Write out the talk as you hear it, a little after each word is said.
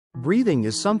Breathing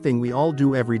is something we all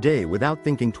do every day without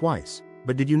thinking twice,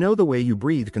 but did you know the way you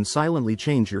breathe can silently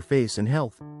change your face and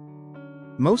health?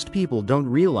 Most people don't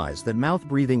realize that mouth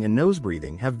breathing and nose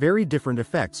breathing have very different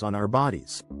effects on our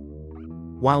bodies.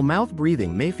 While mouth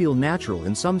breathing may feel natural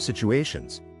in some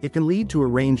situations, it can lead to a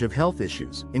range of health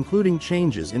issues, including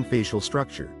changes in facial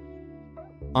structure.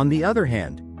 On the other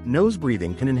hand, nose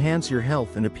breathing can enhance your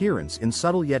health and appearance in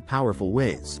subtle yet powerful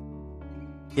ways.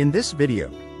 In this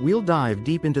video, we'll dive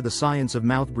deep into the science of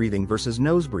mouth breathing versus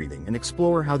nose breathing and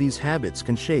explore how these habits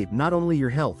can shape not only your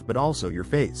health but also your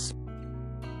face.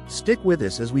 Stick with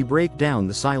us as we break down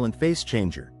the silent face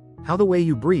changer, how the way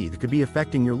you breathe could be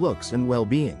affecting your looks and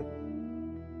well-being.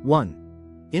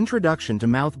 1. Introduction to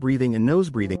mouth breathing and nose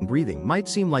breathing. Breathing might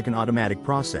seem like an automatic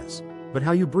process, but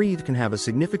how you breathe can have a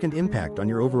significant impact on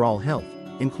your overall health,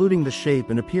 including the shape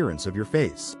and appearance of your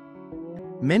face.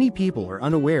 Many people are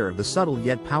unaware of the subtle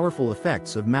yet powerful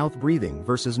effects of mouth breathing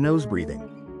versus nose breathing.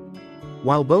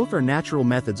 While both are natural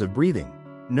methods of breathing,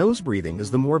 nose breathing is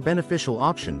the more beneficial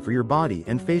option for your body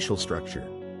and facial structure.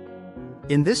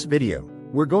 In this video,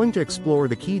 we're going to explore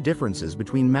the key differences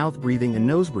between mouth breathing and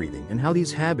nose breathing and how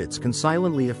these habits can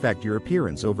silently affect your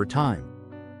appearance over time.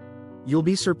 You'll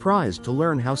be surprised to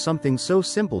learn how something so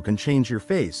simple can change your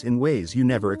face in ways you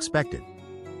never expected.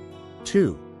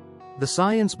 2. The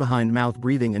science behind mouth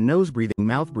breathing and nose breathing.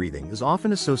 Mouth breathing is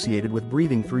often associated with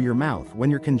breathing through your mouth when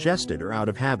you're congested or out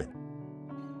of habit.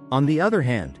 On the other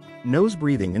hand, nose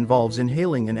breathing involves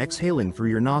inhaling and exhaling through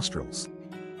your nostrils.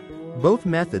 Both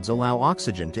methods allow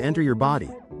oxygen to enter your body,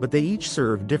 but they each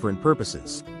serve different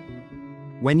purposes.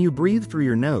 When you breathe through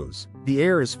your nose, the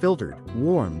air is filtered,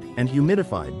 warmed, and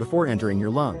humidified before entering your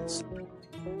lungs.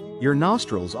 Your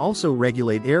nostrils also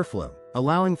regulate airflow,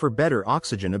 allowing for better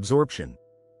oxygen absorption.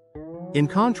 In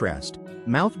contrast,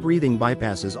 mouth breathing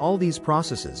bypasses all these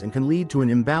processes and can lead to an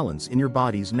imbalance in your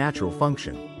body's natural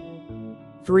function.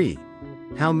 3.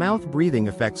 How mouth breathing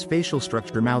affects facial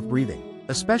structure. Mouth breathing,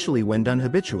 especially when done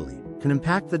habitually, can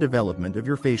impact the development of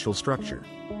your facial structure.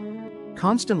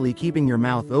 Constantly keeping your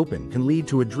mouth open can lead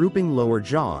to a drooping lower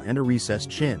jaw and a recessed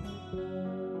chin.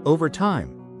 Over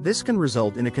time, this can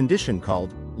result in a condition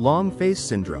called long face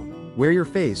syndrome, where your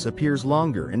face appears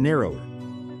longer and narrower.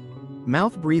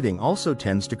 Mouth breathing also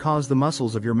tends to cause the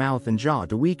muscles of your mouth and jaw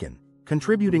to weaken,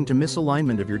 contributing to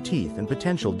misalignment of your teeth and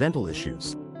potential dental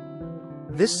issues.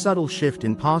 This subtle shift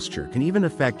in posture can even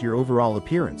affect your overall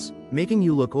appearance, making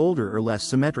you look older or less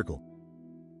symmetrical.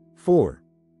 4.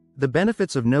 The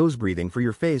benefits of nose breathing for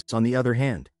your face. On the other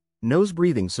hand, nose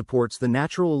breathing supports the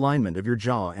natural alignment of your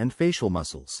jaw and facial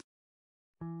muscles.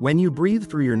 When you breathe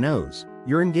through your nose,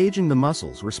 you're engaging the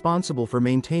muscles responsible for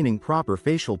maintaining proper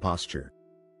facial posture.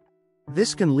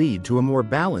 This can lead to a more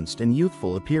balanced and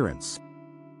youthful appearance.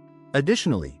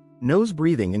 Additionally, nose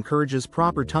breathing encourages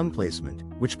proper tongue placement,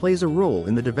 which plays a role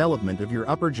in the development of your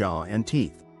upper jaw and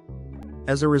teeth.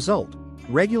 As a result,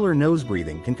 regular nose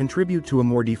breathing can contribute to a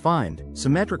more defined,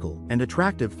 symmetrical, and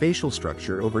attractive facial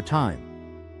structure over time.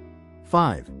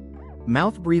 5.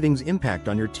 Mouth breathing's impact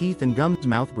on your teeth and gums.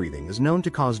 Mouth breathing is known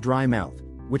to cause dry mouth,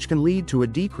 which can lead to a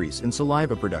decrease in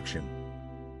saliva production.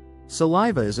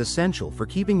 Saliva is essential for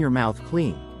keeping your mouth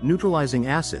clean, neutralizing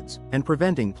acids, and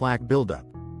preventing plaque buildup.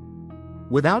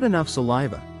 Without enough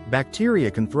saliva,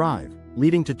 bacteria can thrive,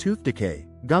 leading to tooth decay,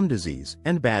 gum disease,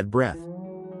 and bad breath.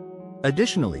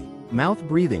 Additionally, mouth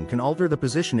breathing can alter the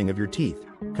positioning of your teeth,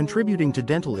 contributing to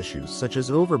dental issues such as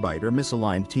overbite or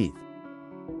misaligned teeth.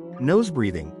 Nose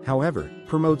breathing, however,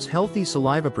 promotes healthy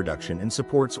saliva production and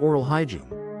supports oral hygiene,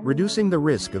 reducing the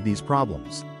risk of these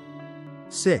problems.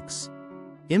 6.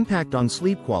 Impact on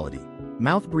sleep quality.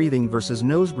 Mouth breathing versus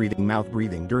nose breathing. Mouth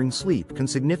breathing during sleep can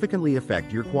significantly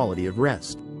affect your quality of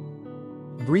rest.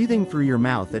 Breathing through your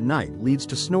mouth at night leads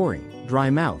to snoring, dry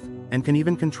mouth, and can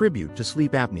even contribute to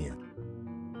sleep apnea.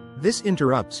 This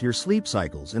interrupts your sleep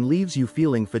cycles and leaves you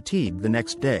feeling fatigued the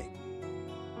next day.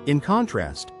 In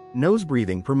contrast, nose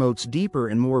breathing promotes deeper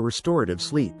and more restorative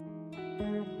sleep.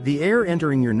 The air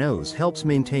entering your nose helps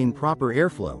maintain proper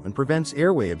airflow and prevents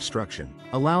airway obstruction,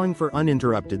 allowing for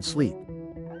uninterrupted sleep.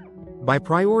 By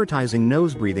prioritizing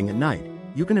nose breathing at night,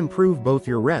 you can improve both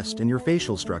your rest and your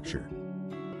facial structure.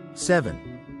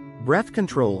 7. Breath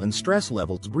control and stress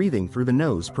levels. Breathing through the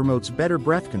nose promotes better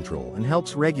breath control and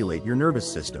helps regulate your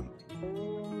nervous system.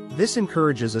 This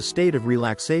encourages a state of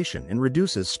relaxation and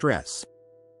reduces stress.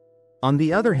 On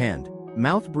the other hand,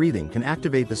 mouth breathing can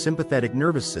activate the sympathetic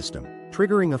nervous system,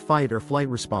 triggering a fight or flight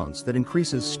response that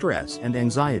increases stress and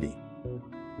anxiety.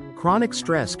 Chronic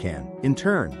stress can, in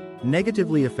turn,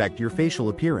 negatively affect your facial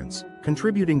appearance,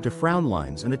 contributing to frown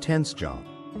lines and a tense jaw.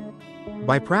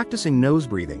 By practicing nose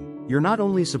breathing, you're not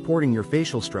only supporting your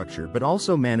facial structure but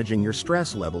also managing your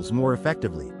stress levels more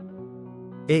effectively.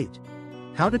 8.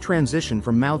 How to transition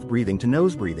from mouth breathing to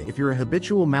nose breathing. If you're a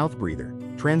habitual mouth breather,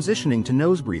 transitioning to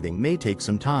nose breathing may take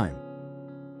some time.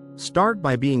 Start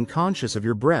by being conscious of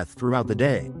your breath throughout the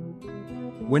day.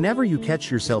 Whenever you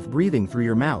catch yourself breathing through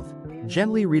your mouth,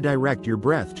 gently redirect your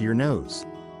breath to your nose.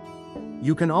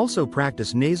 You can also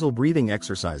practice nasal breathing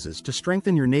exercises to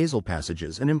strengthen your nasal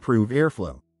passages and improve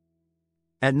airflow.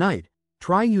 At night,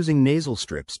 try using nasal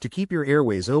strips to keep your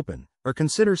airways open, or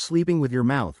consider sleeping with your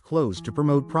mouth closed to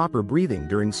promote proper breathing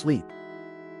during sleep.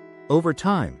 Over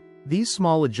time, these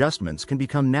small adjustments can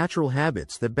become natural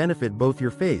habits that benefit both your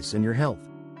face and your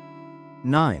health.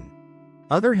 9.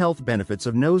 Other health benefits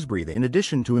of nose breathing. In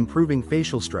addition to improving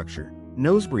facial structure,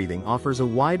 nose breathing offers a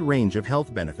wide range of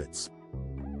health benefits.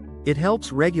 It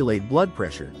helps regulate blood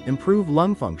pressure, improve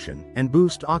lung function, and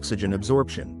boost oxygen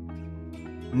absorption.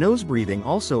 Nose breathing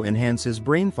also enhances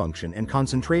brain function and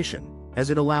concentration, as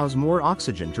it allows more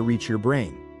oxygen to reach your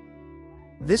brain.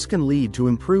 This can lead to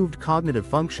improved cognitive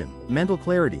function, mental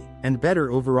clarity, and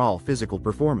better overall physical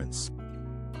performance.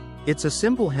 It's a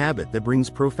simple habit that brings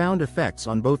profound effects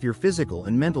on both your physical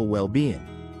and mental well-being.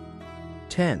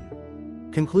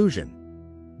 10. Conclusion.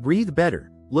 Breathe better,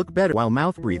 look better. While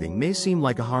mouth breathing may seem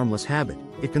like a harmless habit,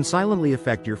 it can silently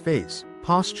affect your face,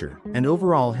 posture, and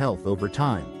overall health over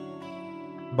time.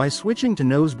 By switching to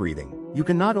nose breathing, you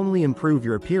can not only improve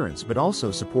your appearance but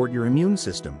also support your immune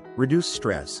system, reduce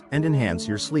stress, and enhance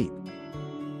your sleep.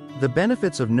 The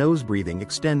benefits of nose breathing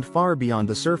extend far beyond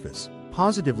the surface,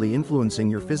 positively influencing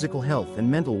your physical health and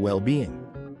mental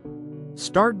well-being.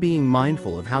 Start being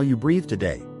mindful of how you breathe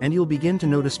today, and you'll begin to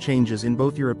notice changes in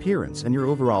both your appearance and your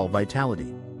overall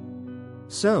vitality.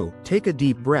 So, take a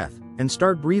deep breath, and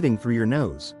start breathing through your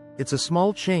nose. It's a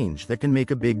small change that can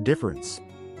make a big difference.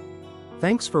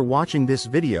 Thanks for watching this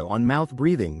video on mouth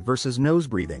breathing versus nose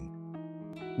breathing.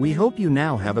 We hope you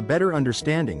now have a better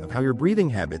understanding of how your breathing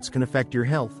habits can affect your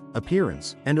health,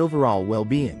 appearance, and overall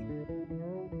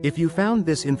well-being. If you found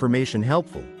this information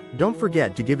helpful, don't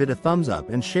forget to give it a thumbs up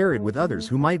and share it with others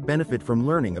who might benefit from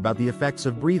learning about the effects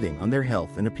of breathing on their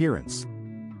health and appearance.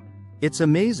 It's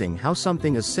amazing how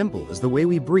something as simple as the way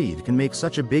we breathe can make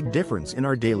such a big difference in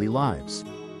our daily lives.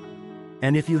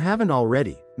 And if you haven't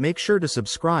already, make sure to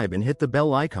subscribe and hit the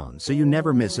bell icon so you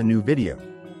never miss a new video.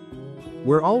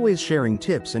 We're always sharing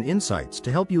tips and insights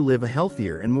to help you live a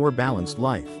healthier and more balanced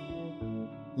life.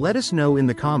 Let us know in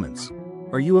the comments.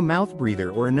 Are you a mouth breather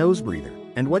or a nose breather,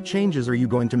 and what changes are you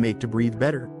going to make to breathe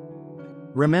better?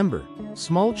 Remember,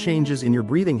 small changes in your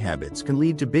breathing habits can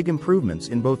lead to big improvements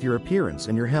in both your appearance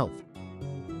and your health.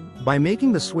 By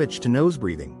making the switch to nose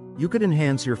breathing, you could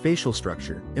enhance your facial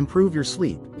structure, improve your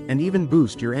sleep, and even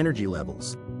boost your energy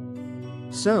levels.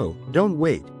 So, don't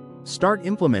wait. Start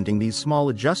implementing these small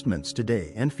adjustments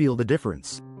today and feel the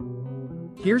difference.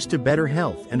 Here's to better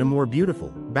health and a more beautiful,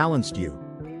 balanced you.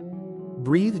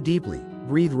 Breathe deeply,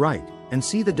 breathe right, and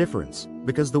see the difference,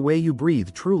 because the way you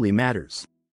breathe truly matters.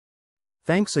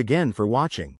 Thanks again for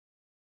watching.